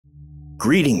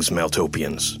Greetings,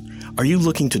 Meltopians. Are you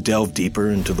looking to delve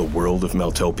deeper into the world of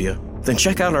Meltopia? Then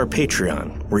check out our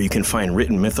Patreon, where you can find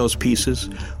written mythos pieces,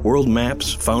 world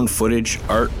maps, found footage,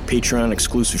 art,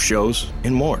 Patreon-exclusive shows,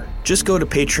 and more. Just go to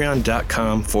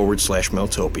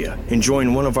patreon.com/Meltopia and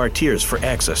join one of our tiers for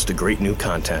access to great new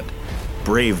content.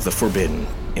 Brave the forbidden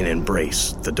and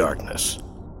embrace the darkness.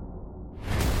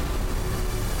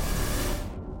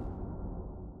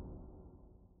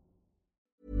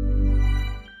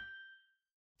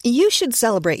 You should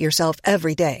celebrate yourself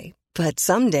every day, but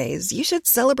some days you should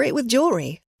celebrate with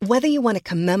jewelry. Whether you want to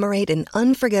commemorate an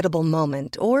unforgettable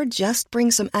moment or just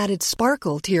bring some added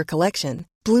sparkle to your collection,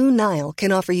 Blue Nile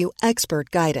can offer you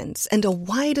expert guidance and a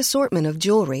wide assortment of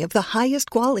jewelry of the highest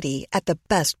quality at the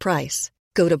best price.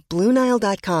 Go to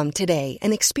BlueNile.com today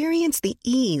and experience the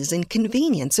ease and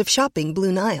convenience of shopping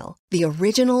Blue Nile, the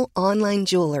original online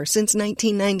jeweler since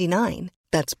 1999.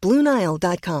 That's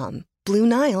BlueNile.com.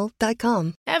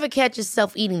 BlueNile.com. Ever catch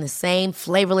yourself eating the same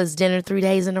flavorless dinner 3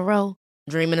 days in a row?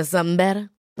 Dreaming of something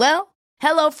better? Well,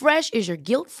 HelloFresh is your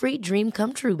guilt-free dream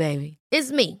come true, baby.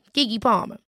 It's me, Keke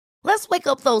Palmer. Let's wake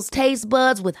up those taste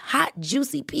buds with hot,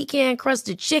 juicy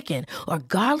pecan-crusted chicken or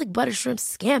garlic butter shrimp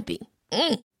scampi.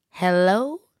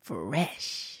 Hello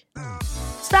Fresh.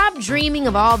 Stop dreaming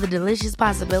of all the delicious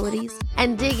possibilities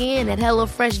and dig in at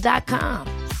HelloFresh.com.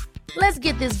 Let's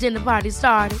get this dinner party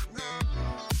started.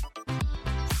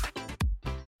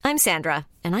 I'm Sandra,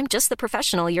 and I'm just the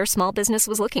professional your small business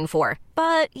was looking for.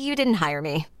 But you didn't hire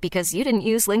me because you didn't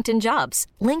use LinkedIn Jobs.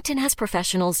 LinkedIn has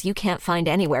professionals you can't find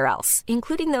anywhere else,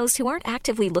 including those who aren't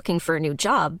actively looking for a new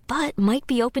job, but might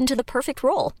be open to the perfect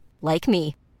role, like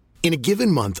me. In a given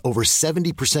month, over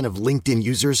 70% of LinkedIn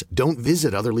users don't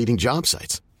visit other leading job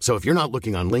sites. So if you're not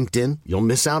looking on LinkedIn, you'll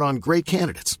miss out on great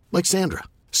candidates like Sandra.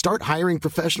 Start hiring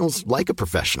professionals like a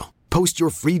professional. Post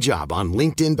your free job on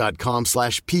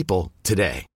linkedin.com/people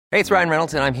today. Hey, it's Ryan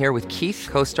Reynolds, and I'm here with Keith,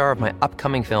 co-star of my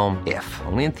upcoming film, If,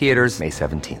 only in theaters May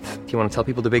 17th. Do you want to tell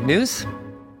people the big news?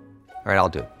 All right, I'll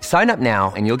do it. Sign up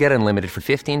now and you'll get unlimited for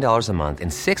 $15 a month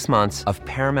and 6 months of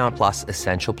Paramount Plus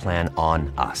Essential Plan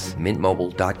on us.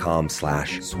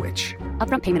 MintMobile.com/switch.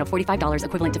 Upfront payment of $45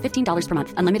 equivalent to $15 per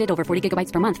month. Unlimited over 40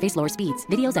 gigabytes per month. Face lower speeds.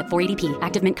 Videos at 480p.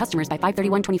 Active Mint customers by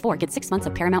 531.24 get 6 months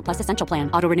of Paramount Plus Essential Plan.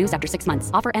 Auto renews after 6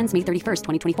 months. Offer ends May 31st,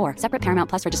 2024. Separate Paramount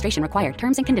Plus registration required.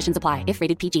 Terms and conditions apply if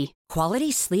rated PG.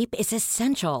 Quality sleep is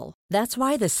essential. That's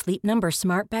why the Sleep Number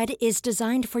Smart Bed is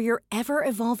designed for your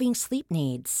ever-evolving sleep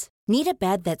needs. Need a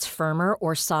bed that's firmer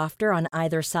or softer on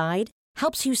either side?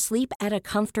 Helps you sleep at a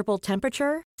comfortable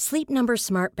temperature? Sleep Number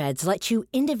Smart Beds let you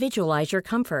individualize your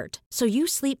comfort, so you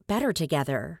sleep better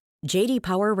together. J.D.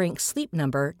 Power ranks Sleep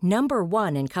Number number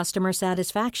 1 in customer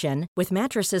satisfaction with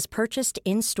mattresses purchased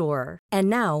in-store. And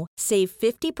now, save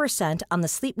 50% on the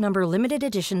Sleep Number Limited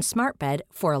Edition Smart Bed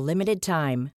for a limited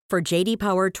time. For J.D.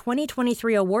 Power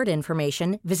 2023 award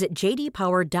information, visit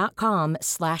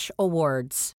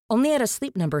jdpower.com/awards. Only at a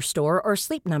Sleep Number store or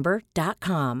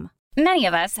sleepnumber.com. Many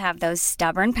of us have those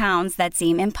stubborn pounds that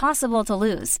seem impossible to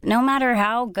lose, no matter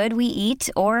how good we eat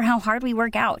or how hard we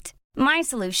work out. My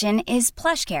solution is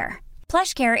PlushCare.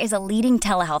 PlushCare is a leading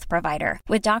telehealth provider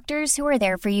with doctors who are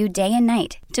there for you day and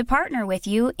night to partner with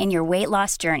you in your weight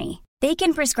loss journey. They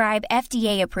can prescribe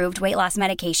FDA-approved weight loss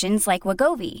medications like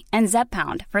Wegovy and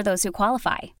Zepbound for those who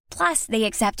qualify. Plus, they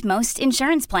accept most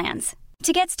insurance plans.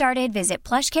 To get started, visit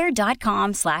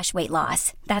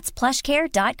plushcare.com/weightloss. That's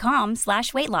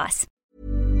plushcare.com/weightloss.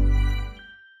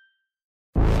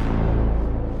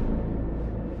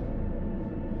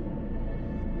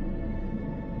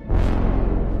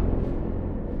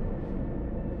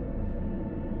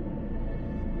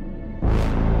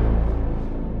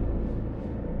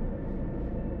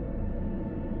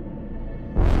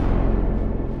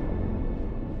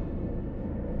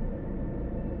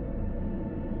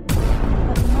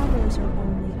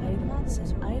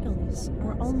 Idols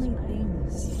are only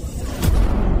things.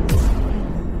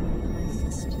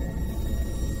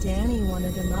 Danny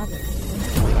wanted a mother.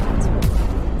 That's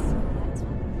what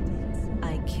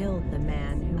I killed the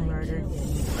man who murdered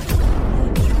me.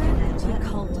 The trinity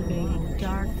cultivating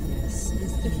darkness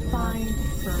is defined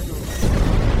fertile.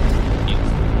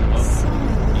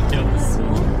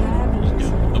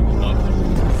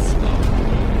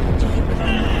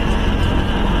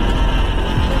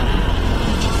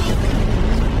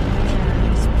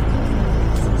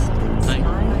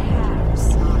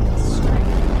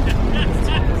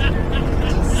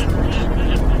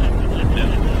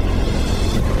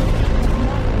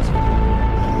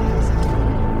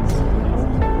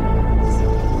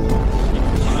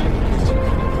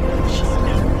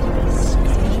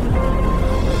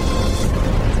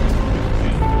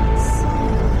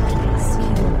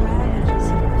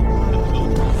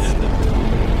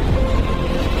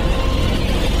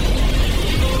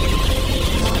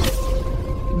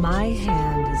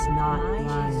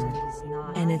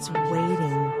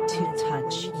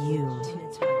 you.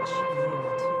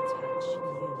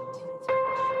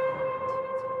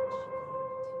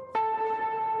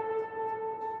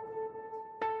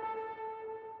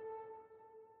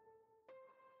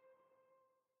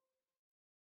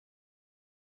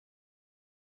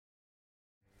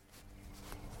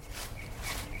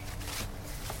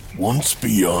 Once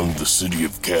beyond the city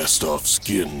of cast-off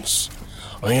skins,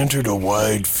 I entered a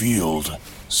wide field,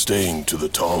 staying to the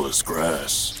tallest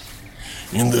grass.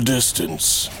 In the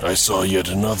distance, I saw yet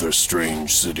another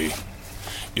strange city.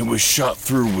 It was shot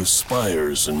through with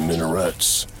spires and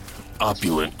minarets,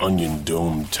 opulent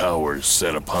onion-domed towers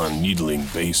set upon needling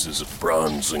bases of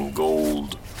bronze and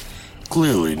gold.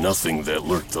 Clearly nothing that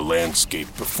lurked the landscape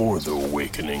before the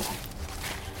awakening.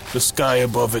 The sky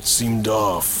above it seemed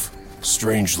off,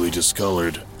 strangely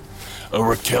discolored, a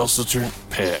recalcitrant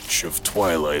patch of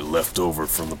twilight left over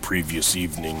from the previous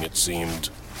evening, it seemed.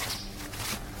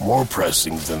 More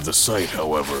pressing than the sight,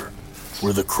 however,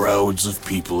 were the crowds of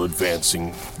people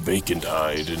advancing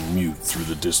vacant-eyed and mute through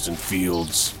the distant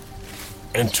fields.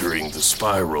 Entering the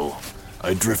spiral,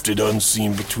 I drifted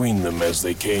unseen between them as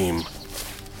they came,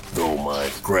 though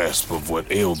my grasp of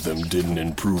what ailed them didn't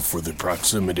improve for their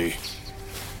proximity.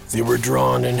 They were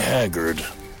drawn and haggard,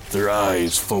 their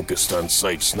eyes focused on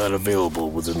sights not available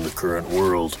within the current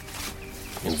world,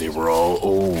 and they were all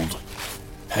old,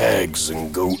 hags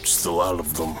and goats, the lot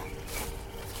of them.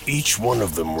 Each one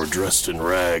of them were dressed in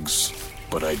rags,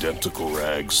 but identical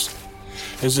rags,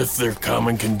 as if their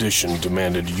common condition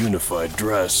demanded unified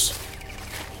dress.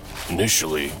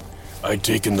 Initially, I'd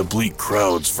taken the bleak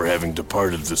crowds for having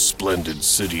departed this splendid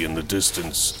city in the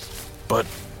distance, but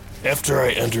after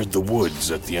I entered the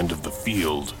woods at the end of the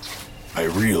field, I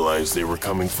realized they were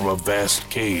coming from a vast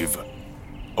cave.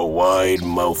 A wide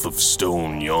mouth of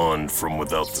stone yawned from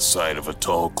without the side of a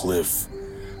tall cliff,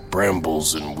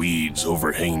 brambles and weeds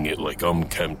overhanging it like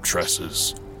unkempt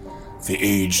tresses, the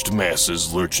aged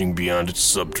masses lurching beyond its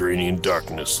subterranean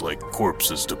darkness like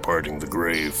corpses departing the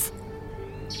grave.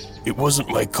 It wasn't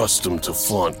my custom to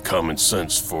flaunt common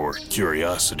sense for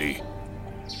curiosity,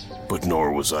 but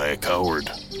nor was I a coward,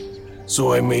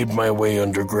 so I made my way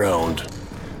underground,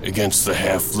 against the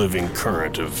half-living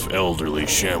current of elderly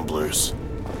shamblers.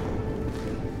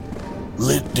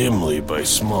 Lit dimly by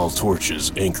small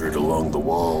torches anchored along the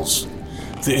walls,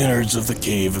 the innards of the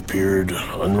cave appeared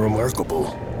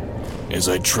unremarkable, as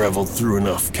I traveled through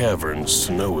enough caverns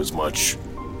to know as much.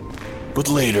 But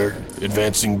later,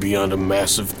 advancing beyond a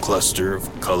massive cluster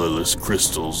of colorless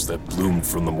crystals that bloomed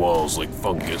from the walls like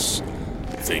fungus,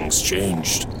 things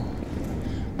changed.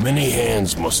 Many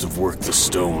hands must have worked the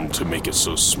stone to make it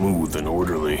so smooth and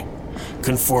orderly,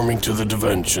 conforming to the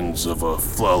dimensions of a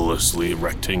flawlessly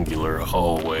rectangular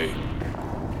hallway.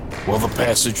 While the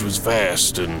passage was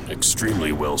vast and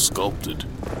extremely well sculpted,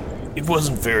 it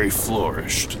wasn't very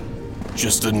flourished,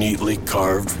 just a neatly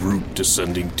carved route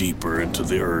descending deeper into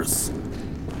the earth.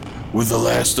 With the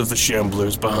last of the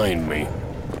shamblers behind me,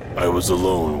 I was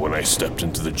alone when I stepped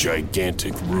into the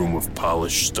gigantic room of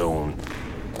polished stone.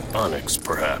 Onyx,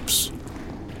 perhaps.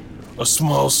 A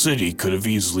small city could have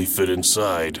easily fit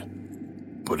inside,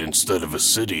 but instead of a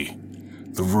city,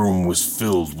 the room was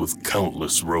filled with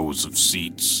countless rows of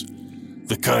seats,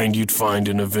 the kind you'd find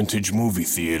in a vintage movie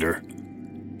theater.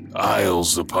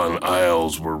 Aisles upon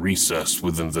aisles were recessed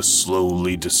within the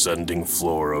slowly descending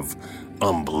floor of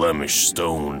unblemished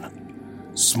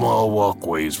stone, small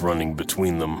walkways running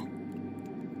between them.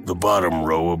 The bottom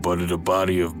row abutted a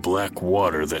body of black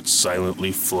water that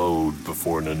silently flowed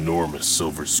before an enormous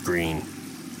silver screen.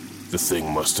 The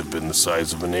thing must have been the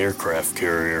size of an aircraft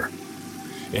carrier.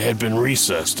 It had been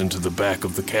recessed into the back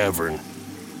of the cavern,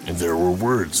 and there were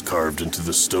words carved into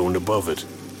the stone above it.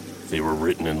 They were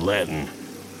written in Latin,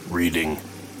 reading,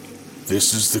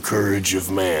 "This is the courage of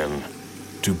man,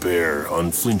 to bear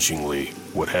unflinchingly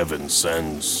what heaven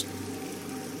sends."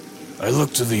 I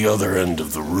looked to the other end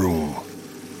of the room,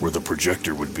 where the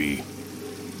projector would be.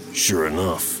 Sure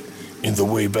enough, in the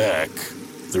way back,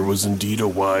 there was indeed a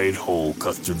wide hole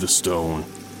cut through the stone,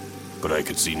 but I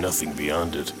could see nothing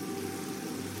beyond it.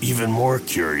 Even more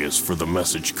curious for the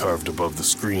message carved above the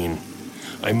screen,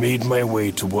 I made my way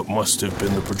to what must have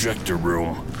been the projector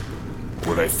room.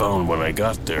 What I found when I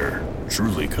got there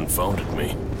truly confounded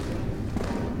me.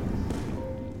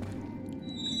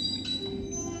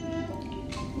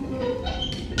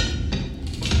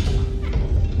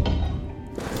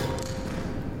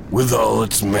 With all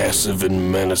its massive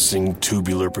and menacing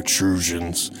tubular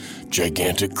protrusions,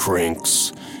 gigantic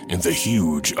cranks, and the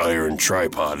huge iron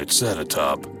tripod it sat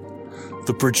atop,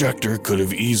 the projector could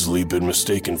have easily been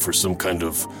mistaken for some kind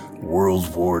of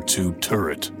World War II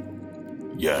turret.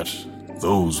 Yet,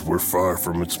 those were far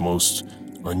from its most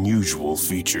unusual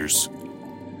features.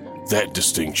 That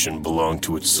distinction belonged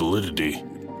to its solidity,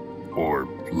 or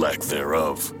lack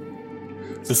thereof.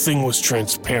 The thing was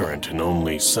transparent and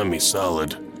only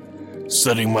semi-solid.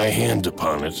 Setting my hand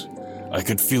upon it, I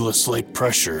could feel a slight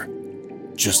pressure,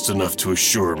 just enough to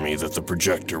assure me that the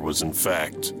projector was in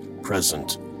fact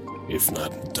present, if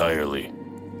not entirely.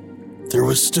 There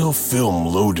was still film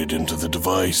loaded into the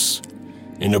device,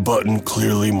 and a button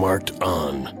clearly marked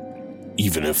on,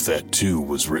 even if that too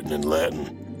was written in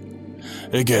Latin.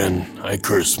 Again, I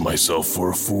cursed myself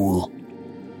for a fool.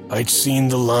 I'd seen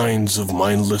the lines of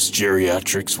mindless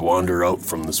geriatrics wander out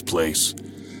from this place,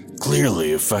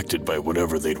 clearly affected by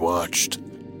whatever they'd watched.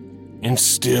 And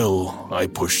still, I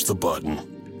pushed the button.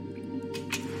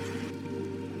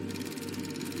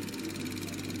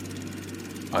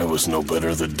 I was no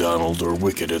better than Donald or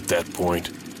Wicked at that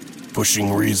point,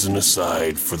 pushing reason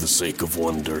aside for the sake of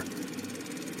wonder.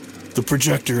 The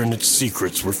projector and its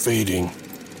secrets were fading,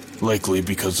 likely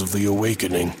because of the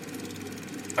awakening.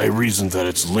 I reasoned that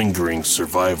its lingering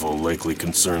survival likely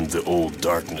concerned the old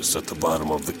darkness at the bottom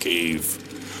of the cave,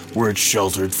 where it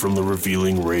sheltered from the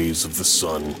revealing rays of the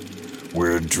sun,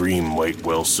 where a dream might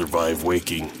well survive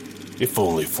waking, if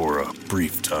only for a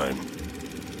brief time.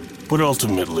 But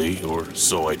ultimately, or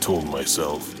so I told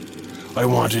myself, I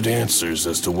wanted answers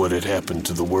as to what had happened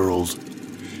to the world,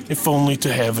 if only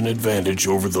to have an advantage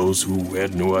over those who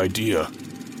had no idea.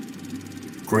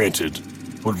 Granted,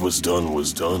 what was done,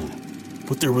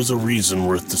 but there was a reason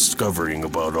worth discovering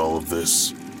about all of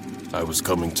this, I was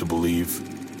coming to believe.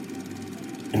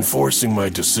 Enforcing my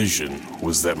decision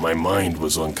was that my mind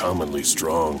was uncommonly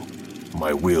strong,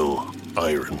 my will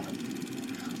iron.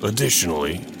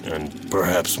 Additionally, and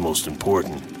perhaps most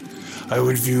important, I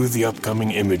would view the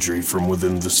upcoming imagery from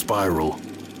within the spiral.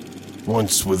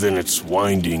 Once within its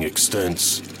winding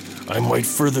extents, I might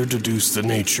further deduce the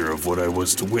nature of what I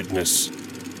was to witness.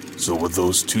 So with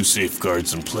those two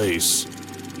safeguards in place,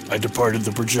 I departed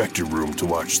the projector room to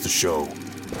watch the show.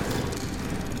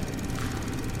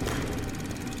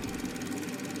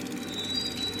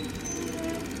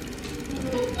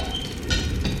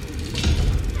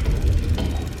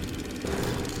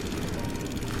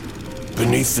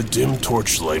 Beneath the dim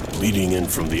torchlight bleeding in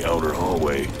from the outer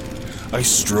hallway, I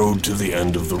strode to the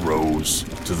end of the rows,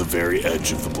 to the very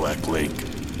edge of the Black Lake.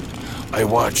 I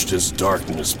watched as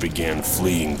darkness began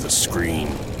fleeing the screen,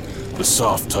 the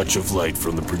soft touch of light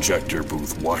from the projector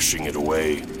booth washing it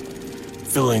away.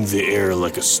 Filling the air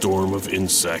like a storm of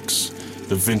insects,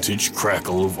 the vintage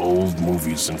crackle of old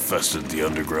movies infested the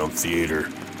underground theater,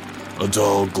 a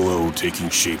dull glow taking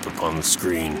shape upon the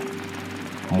screen.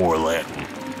 More Latin.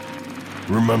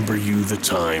 Remember you the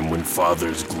time when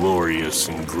fathers glorious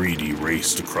and greedy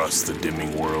raced across the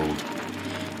dimming world,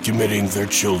 committing their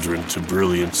children to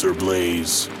brilliance or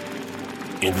blaze.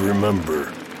 And remember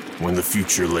when the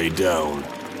future lay down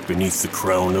beneath the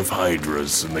crown of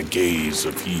hydras and the gaze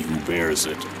of he who bears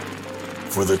it.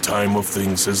 For the time of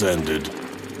things has ended,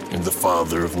 and the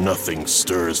father of nothing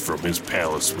stirs from his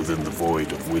palace within the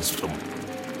void of wisdom,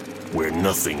 where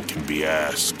nothing can be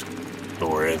asked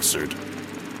nor answered.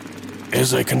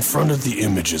 As I confronted the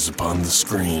images upon the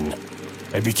screen,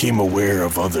 I became aware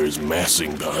of others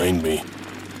massing behind me,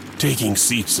 taking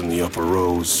seats in the upper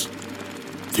rows.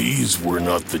 These were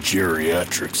not the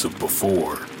geriatrics of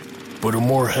before, but a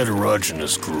more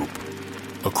heterogeneous group,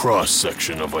 a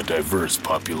cross-section of a diverse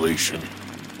population.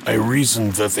 I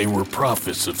reasoned that they were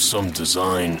prophets of some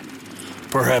design,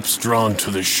 perhaps drawn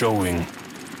to the showing,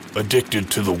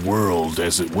 addicted to the world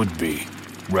as it would be,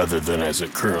 rather than as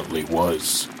it currently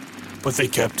was. But they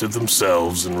kept to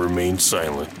themselves and remained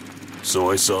silent, so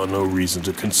I saw no reason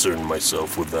to concern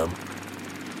myself with them.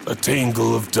 A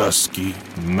tangle of dusky,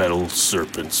 metal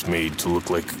serpents made to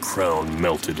look like a crown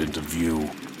melted into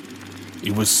view.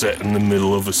 It was set in the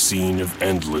middle of a scene of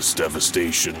endless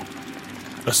devastation,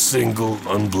 a single,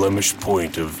 unblemished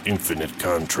point of infinite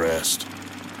contrast.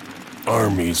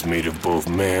 Armies made of both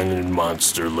man and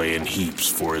monster lay in heaps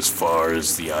for as far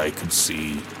as the eye could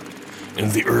see,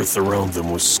 and the earth around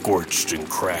them was scorched and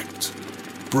cracked,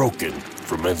 broken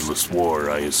from endless war,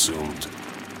 I assumed.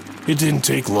 It didn't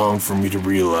take long for me to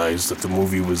realize that the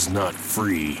movie was not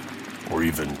free, or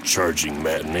even charging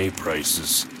matinee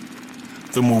prices.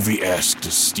 The movie asked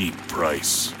a steep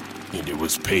price, and it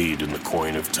was paid in the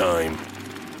coin of time.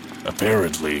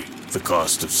 Apparently, the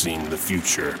cost of seeing the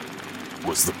future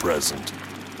was the present.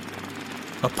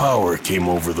 A power came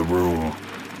over the room,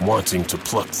 wanting to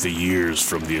pluck the years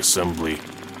from the assembly,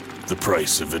 the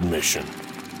price of admission.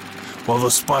 While the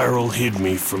spiral hid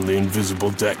me from the invisible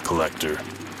debt collector,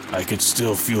 I could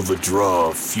still feel the draw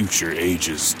of future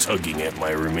ages tugging at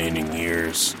my remaining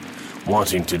years,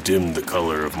 wanting to dim the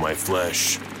color of my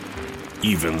flesh.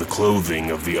 Even the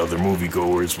clothing of the other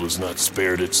moviegoers was not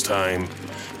spared its time,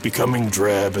 becoming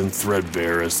drab and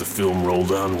threadbare as the film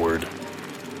rolled onward.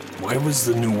 Why was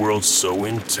the New World so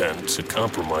intent to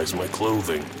compromise my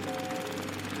clothing?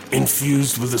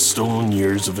 Infused with the stolen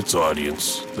years of its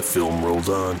audience, the film rolled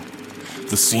on,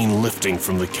 the scene lifting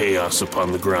from the chaos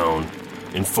upon the ground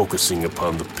and focusing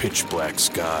upon the pitch-black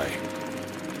sky.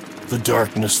 The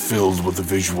darkness filled with the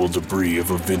visual debris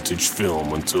of a vintage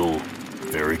film until,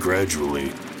 very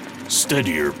gradually,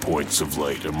 steadier points of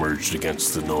light emerged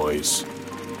against the noise.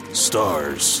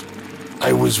 Stars.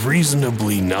 I was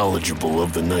reasonably knowledgeable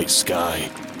of the night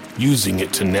sky, using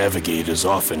it to navigate as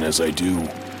often as I do,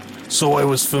 so I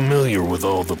was familiar with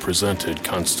all the presented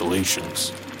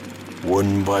constellations.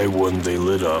 One by one they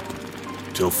lit up,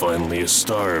 till finally a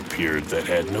star appeared that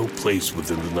had no place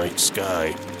within the night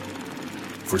sky.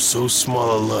 For so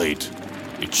small a light,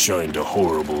 it shined a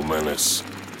horrible menace,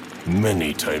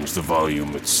 many times the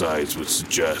volume its size would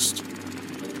suggest.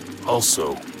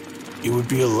 Also, it would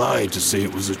be a lie to say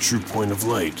it was a true point of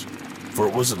light, for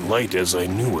it wasn't light as I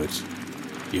knew it.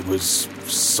 It was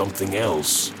something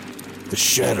else. The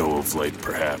shadow of light,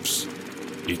 perhaps.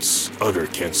 Its utter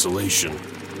cancellation.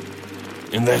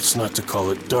 And that's not to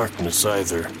call it darkness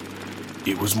either.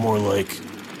 It was more like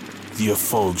the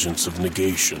effulgence of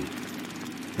negation.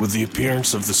 With the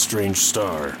appearance of the strange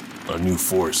star, a new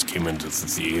force came into the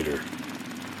theater.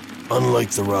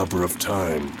 Unlike the robber of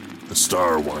time, the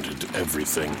star wanted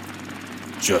everything.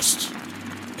 Just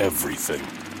everything.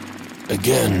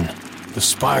 Again, the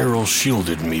spiral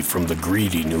shielded me from the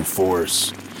greedy new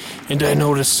force, and I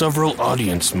noticed several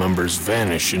audience members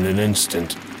vanish in an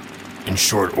instant. In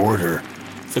short order,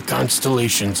 the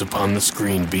constellations upon the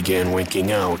screen began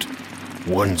winking out,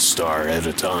 one star at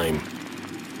a time.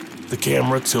 The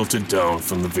camera tilted down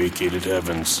from the vacated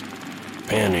heavens,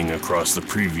 panning across the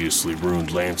previously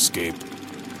ruined landscape.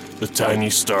 The tiny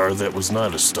star that was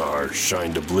not a star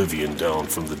shined oblivion down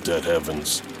from the dead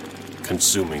heavens,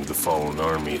 consuming the fallen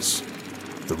armies,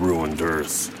 the ruined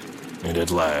earth, and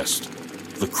at last,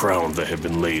 the crown that had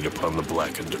been laid upon the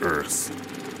blackened earth,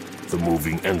 the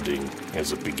moving ending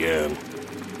as it began.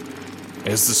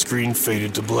 As the screen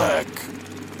faded to black,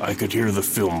 I could hear the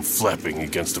film flapping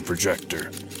against the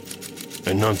projector,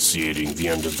 enunciating the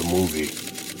end of the movie,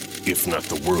 if not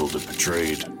the world it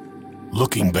portrayed.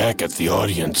 Looking back at the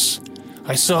audience,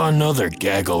 I saw another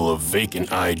gaggle of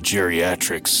vacant-eyed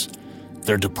geriatrics,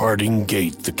 their departing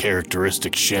gait the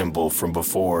characteristic shamble from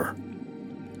before.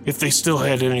 If they still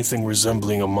had anything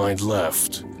resembling a mind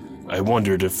left, I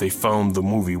wondered if they found the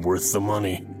movie worth the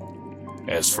money.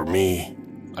 As for me,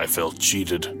 I felt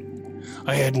cheated.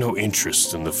 I had no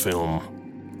interest in the film.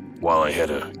 While I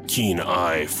had a keen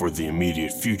eye for the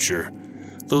immediate future,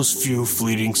 those few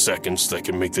fleeting seconds that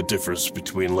can make the difference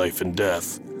between life and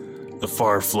death, the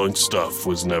far-flung stuff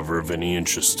was never of any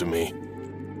interest to me.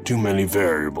 Too many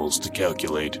variables to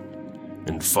calculate,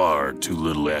 and far too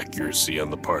little accuracy on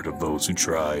the part of those who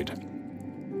tried.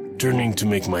 Turning to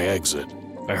make my exit,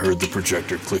 I heard the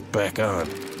projector click back on,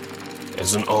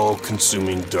 as an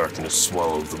all-consuming darkness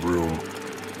swallowed the room.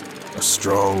 A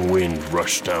strong wind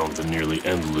rushed down the nearly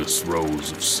endless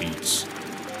rows of seats,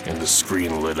 and the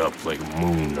screen lit up like a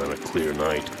moon on a clear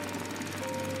night.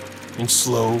 In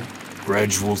slow,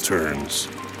 gradual turns,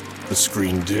 the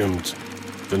screen dimmed,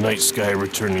 the night sky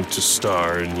returning to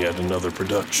star in yet another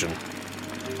production.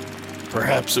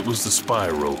 Perhaps it was the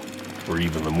spiral, or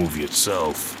even the movie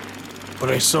itself, but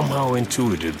I somehow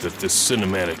intuited that this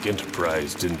cinematic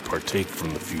enterprise didn't partake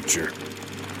from the future.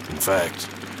 In fact,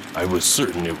 I was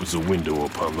certain it was a window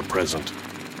upon the present.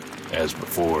 As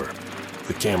before,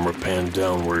 the camera panned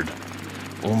downward,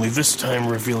 only this time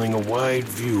revealing a wide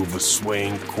view of a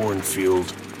swaying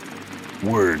cornfield.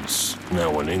 Words,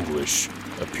 now in English,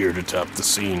 appeared atop the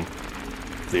scene.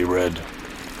 They read,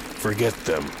 "Forget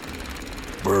them.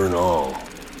 Burn all.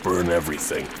 Burn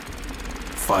everything.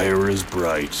 Fire is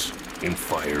bright, and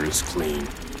fire is clean."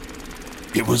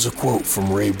 It was a quote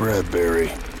from Ray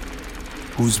Bradbury,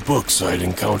 whose books I'd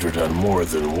encountered on more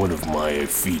than one of my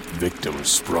effete victims'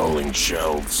 sprawling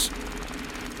shelves.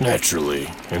 Naturally,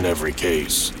 in every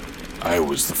case, I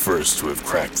was the first to have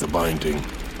cracked the binding.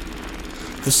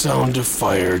 The sound of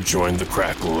fire joined the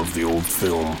crackle of the old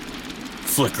film,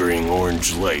 flickering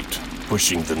orange light,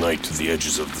 pushing the night to the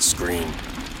edges of the screen.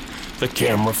 The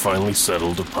camera finally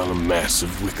settled upon a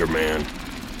massive wicker man,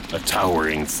 a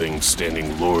towering thing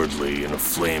standing lordly in a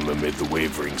flame amid the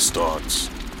wavering stalks.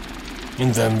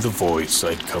 And then the voice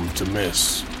I'd come to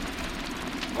miss.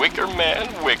 Wicker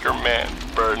man,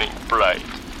 burning bright.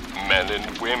 Men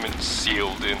and women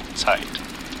sealed in tight.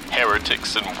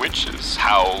 Heretics and witches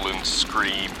howl and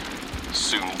scream.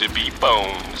 Soon to be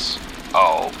bones,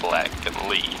 all black and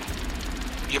lean.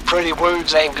 Your pretty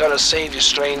words ain't gonna save you,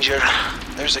 stranger.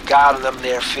 There's a God in them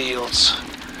there fields.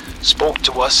 Spoke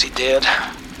to us, he did.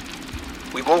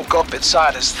 We woke up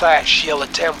inside his thatched yellow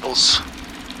temples.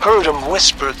 Heard him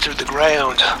whisper through the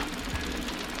ground.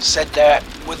 Said that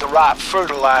with the right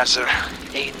fertilizer,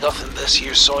 ain't nothing this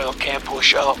here soil can't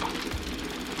push up.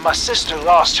 My sister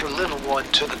lost her little one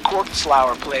to the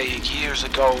cornflower plague years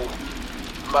ago.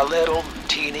 My little,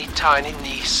 teeny, tiny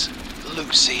niece,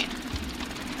 Lucy.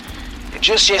 And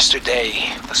just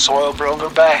yesterday, the soil brought her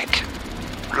back.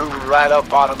 Grew her right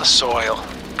up out of the soil,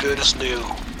 good as new.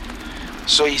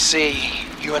 So you see,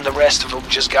 you and the rest of them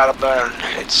just gotta burn.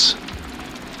 It's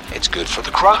good for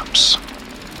the crops.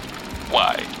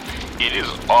 Why, it is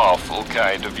awful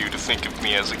kind of you to think of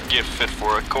me as a gift fit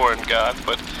for a corn god,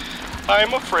 but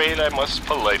I'm afraid I must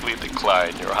politely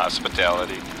decline your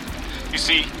hospitality. You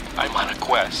see, I'm on a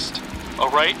quest. A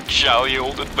right jolly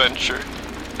old adventure,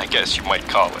 I guess you might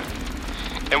call it.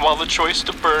 And while the choice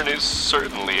to burn is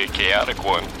certainly a chaotic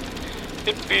one,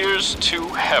 it veers too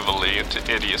heavily into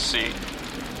idiocy.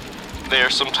 There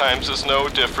sometimes is no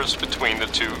difference between the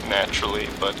two naturally,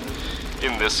 but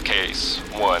in this case,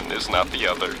 one is not the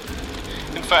other.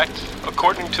 In fact,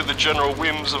 according to the general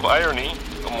whims of irony,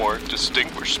 a more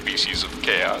distinguished species of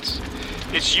chaos,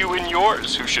 it's you and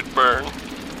yours who should burn.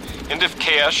 And if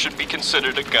chaos should be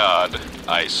considered a god,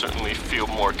 I certainly feel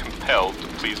more compelled to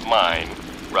please mine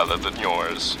rather than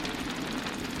yours.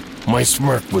 My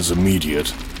smirk was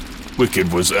immediate.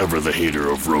 Wicked was ever the hater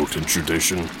of rote and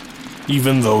tradition,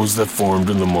 even those that formed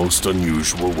in the most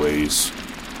unusual ways.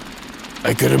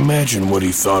 I could imagine what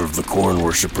he thought of the corn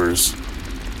worshippers,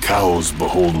 cows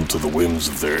beholden to the whims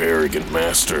of their arrogant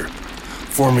master,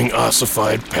 forming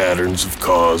ossified patterns of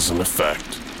cause and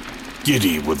effect,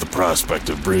 giddy with the prospect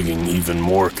of bringing even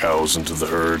more cows into the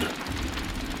herd.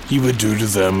 He would do to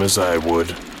them as I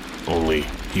would, only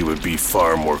he would be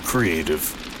far more creative,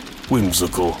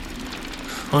 whimsical.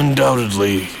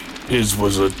 Undoubtedly, his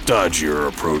was a dodgier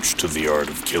approach to the art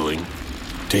of killing,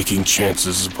 taking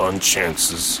chances upon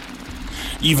chances.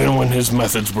 Even when his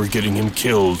methods were getting him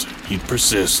killed, he'd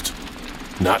persist.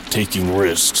 Not taking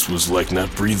risks was like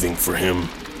not breathing for him.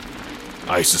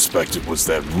 I suspect it was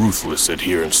that ruthless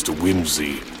adherence to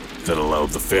whimsy that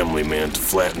allowed the family man to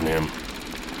flatten him.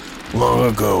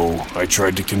 Long ago, I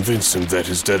tried to convince him that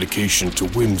his dedication to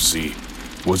whimsy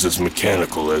was as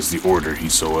mechanical as the order he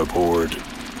so abhorred.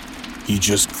 He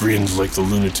just grinned like the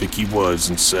lunatic he was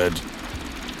and said,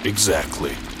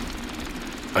 "Exactly."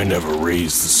 I never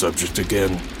raised the subject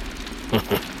again.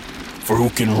 For who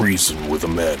can reason with a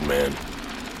madman?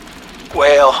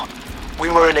 Well, we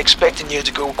weren't expecting you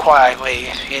to go quietly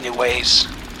anyways.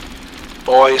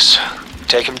 Boys,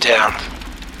 take him down.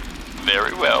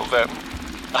 Very well, then.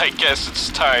 I guess it's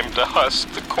time to husk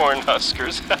the corn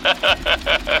huskers.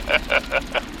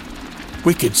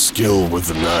 Wicked's skill with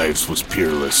the knives was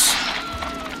peerless.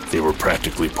 They were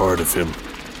practically part of him.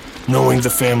 Knowing the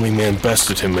family man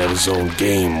bested him at his own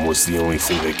game was the only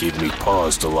thing that gave me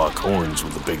pause to lock horns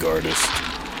with the big artist.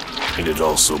 And it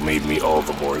also made me all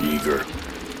the more eager.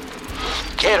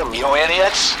 Get him, you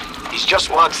idiots! He's just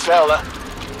one fella.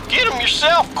 Get him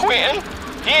yourself, Quentin!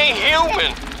 He ain't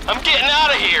human! I'm getting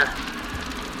out of here!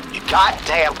 You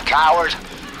goddamn coward!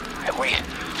 And we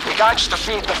got to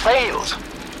feed the field.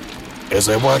 As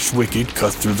I watched Wicked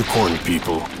cut through the corn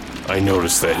people, I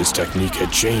noticed that his technique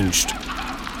had changed.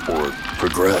 Or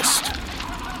progressed.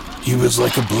 He was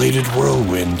like a bladed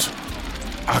whirlwind,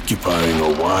 occupying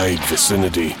a wide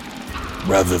vicinity,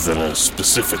 rather than a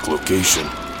specific location.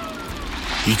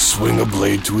 He'd swing a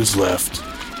blade to his left,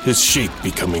 his shape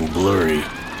becoming blurry,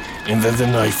 and then the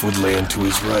knife would land to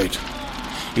his right.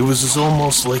 It was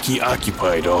almost like he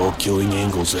occupied all killing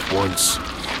angles at once,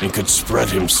 and could spread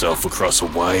himself across a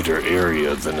wider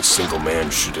area than a single man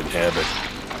should inhabit.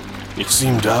 It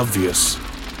seemed obvious.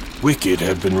 Wicked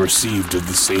had been received of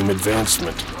the same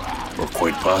advancement, or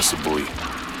quite possibly,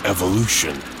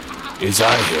 evolution, as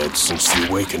I had since the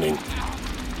awakening.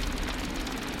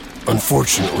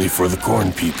 Unfortunately for the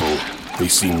corn people, they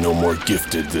seemed no more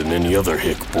gifted than any other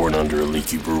hick born under a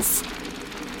leaky roof.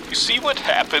 You see what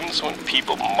happens when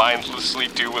people mindlessly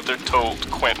do what they're told,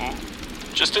 Quentin?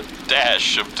 Just a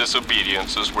dash of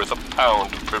disobedience is worth a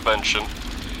pound of prevention.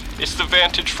 It's the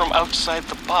vantage from outside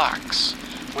the box,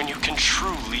 when you can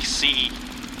truly see.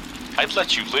 I'd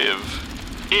let you live,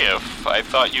 if I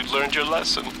thought you'd learned your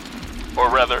lesson. Or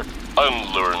rather,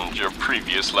 unlearned your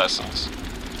previous lessons.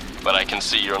 But I can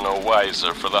see you're no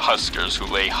wiser for the huskers who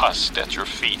lay husked at your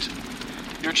feet.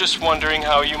 You're just wondering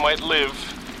how you might live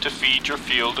to feed your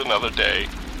field another day.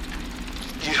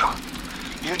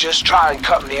 You just try and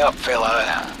cut me up,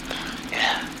 fella,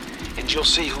 and you'll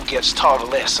see who gets taught a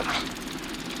lesson.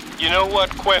 You know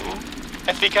what, Quentin?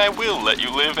 I think I will let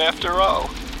you live after all.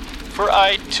 For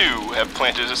I, too, have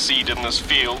planted a seed in this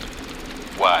field.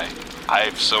 Why,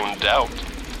 I've sown doubt.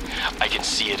 I can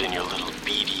see it in your little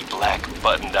beady black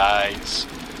buttoned eyes.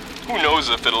 Who knows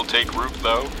if it'll take root,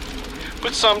 though?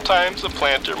 But sometimes a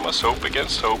planter must hope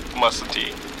against hope, mustn't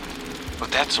he? But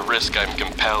that's a risk I'm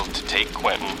compelled to take,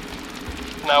 Quentin.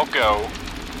 Now go,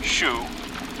 shoo,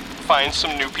 find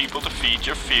some new people to feed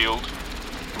your field.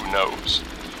 Who knows?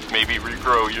 Maybe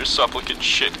regrow your supplicant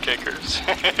shit kickers.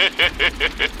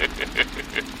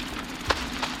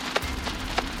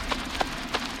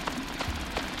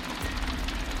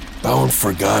 Bound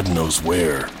for God knows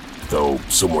where, though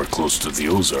somewhere close to the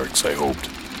Ozarks, I hoped.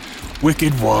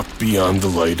 Wicked walked beyond the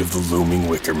light of the looming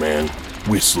Wicker Man,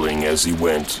 whistling as he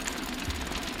went.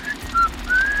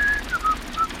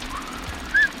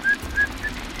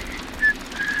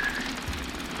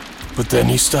 But then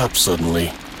he stopped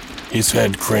suddenly, his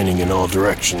head craning in all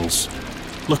directions,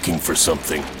 looking for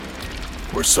something,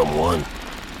 or someone.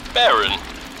 Baron!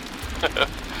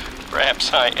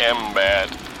 Perhaps I am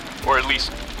bad, or at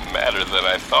least madder than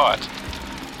I thought.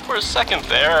 For a second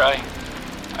there, I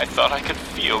thought I could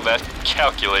feel that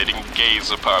calculating gaze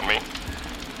upon me.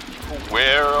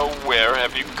 Where, oh where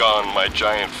have you gone, my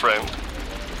giant friend?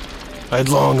 I'd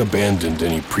long abandoned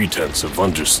any pretense of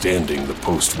understanding the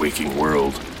post-waking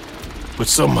world. But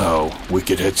somehow,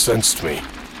 Wicked had sensed me.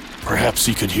 Perhaps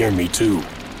he could hear me too.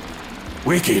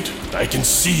 Wicked, I can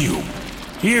see you,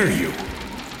 hear you.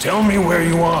 Tell me where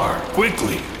you are,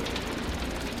 quickly.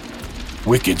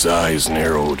 Wicked's eyes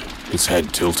narrowed, his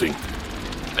head tilting.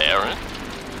 Baron,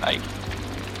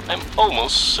 I'm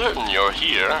almost certain you're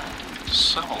here.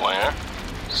 Somewhere.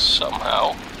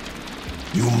 Somehow.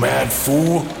 You mad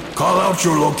fool! Call out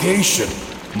your location,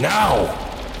 now!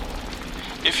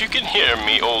 If you can hear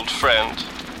me, old friend,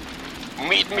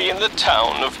 meet me in the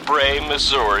town of Bray,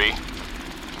 Missouri.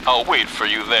 I'll wait for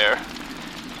you there.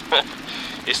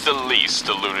 It's the least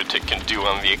a lunatic can do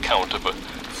on the account of a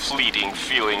fleeting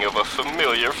feeling of a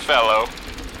familiar fellow.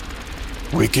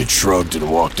 Wicked shrugged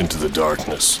and walked into the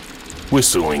darkness,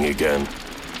 whistling again.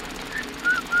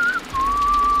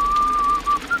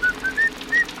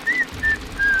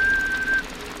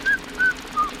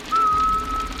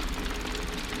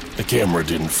 The camera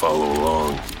didn't follow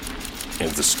along,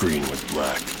 and the screen went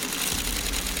black.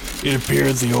 It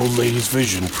appeared the old lady's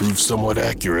vision proved somewhat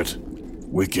accurate.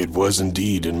 Wicked was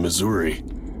indeed in Missouri.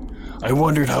 I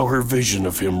wondered how her vision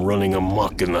of him running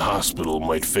amok in the hospital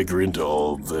might figure into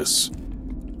all of this.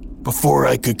 Before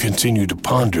I could continue to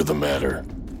ponder the matter,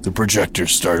 the projector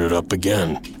started up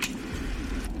again.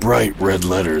 Bright red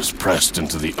letters pressed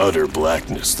into the utter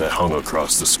blackness that hung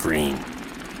across the screen.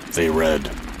 They read,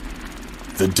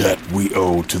 "The debt we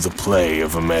owe to the play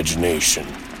of imagination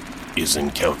is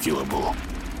incalculable."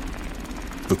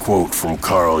 The quote from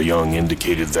Carl Jung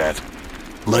indicated that,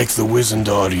 like the wizened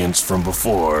audience from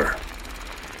before,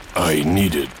 I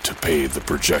needed to pay the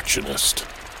projectionist.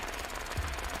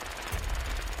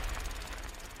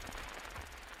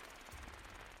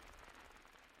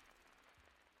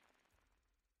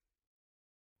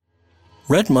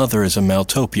 Red Mother is a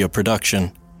Maltopia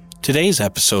production. Today's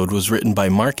episode was written by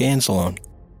Mark Anzalone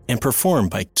and performed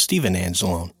by Steven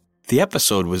Anzalone. The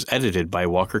episode was edited by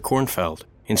Walker Kornfeld,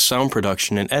 and sound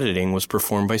production and editing was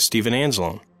performed by Steven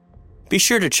Anzalone. Be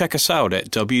sure to check us out at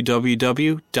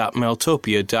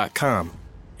www.maltopia.com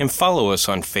and follow us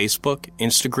on Facebook,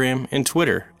 Instagram, and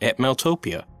Twitter at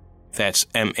Maltopia. That's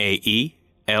Maltopia.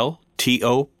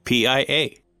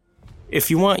 If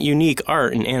you want unique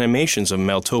art and animations of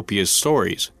Maltopia's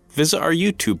stories, visit our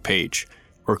YouTube page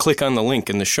or click on the link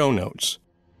in the show notes.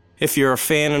 If you're a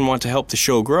fan and want to help the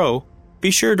show grow,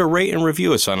 be sure to rate and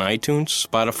review us on iTunes,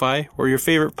 Spotify, or your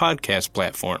favorite podcast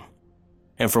platform.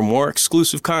 And for more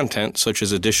exclusive content such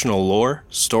as additional lore,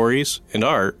 stories, and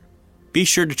art, be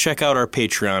sure to check out our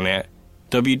Patreon at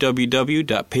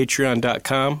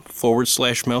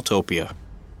www.patreon.com/Maltopia.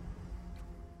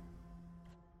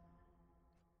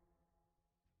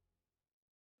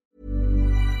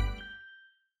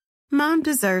 Mom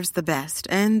deserves the best,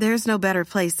 and there's no better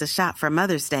place to shop for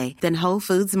Mother's Day than Whole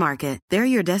Foods Market. They're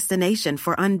your destination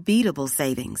for unbeatable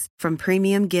savings, from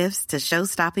premium gifts to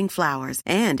show-stopping flowers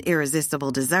and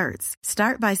irresistible desserts.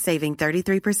 Start by saving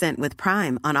 33% with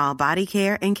Prime on all body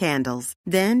care and candles.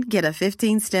 Then get a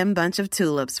 15-stem bunch of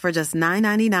tulips for just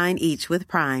 $9.99 each with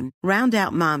Prime. Round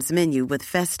out Mom's menu with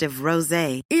festive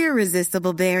rosé,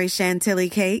 irresistible berry chantilly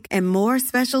cake, and more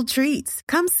special treats.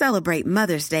 Come celebrate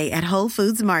Mother's Day at Whole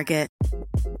Foods Market.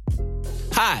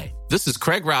 Hi, this is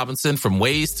Craig Robinson from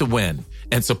Ways to Win,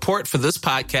 and support for this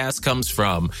podcast comes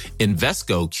from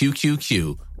Invesco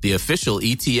QQQ, the official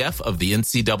ETF of the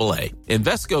NCAA.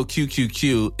 Invesco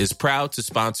QQQ is proud to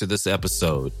sponsor this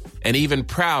episode, and even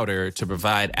prouder to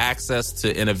provide access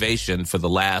to innovation for the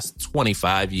last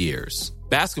 25 years.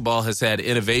 Basketball has had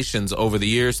innovations over the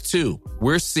years, too.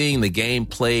 We're seeing the game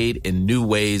played in new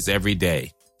ways every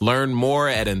day. Learn more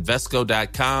at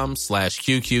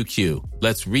Invesco.com/QQQ.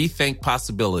 Let's rethink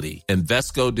possibility.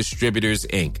 Invesco Distributors,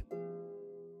 Inc.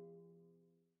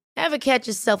 Ever catch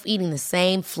yourself eating the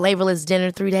same flavorless dinner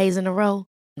 3 days in a row?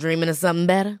 Dreaming of something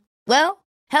better? Well,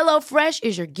 HelloFresh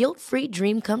is your guilt-free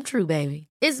dream come true, baby.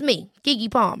 It's me,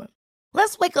 Keke Palmer.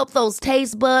 Let's wake up those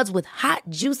taste buds with hot,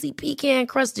 juicy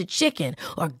pecan-crusted chicken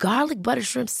or garlic butter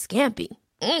shrimp scampi.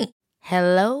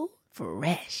 Hello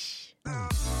Fresh.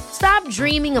 Stop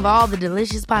dreaming of all the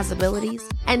delicious possibilities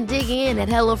and dig in at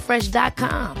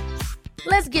HelloFresh.com.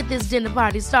 Let's get this dinner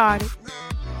party started.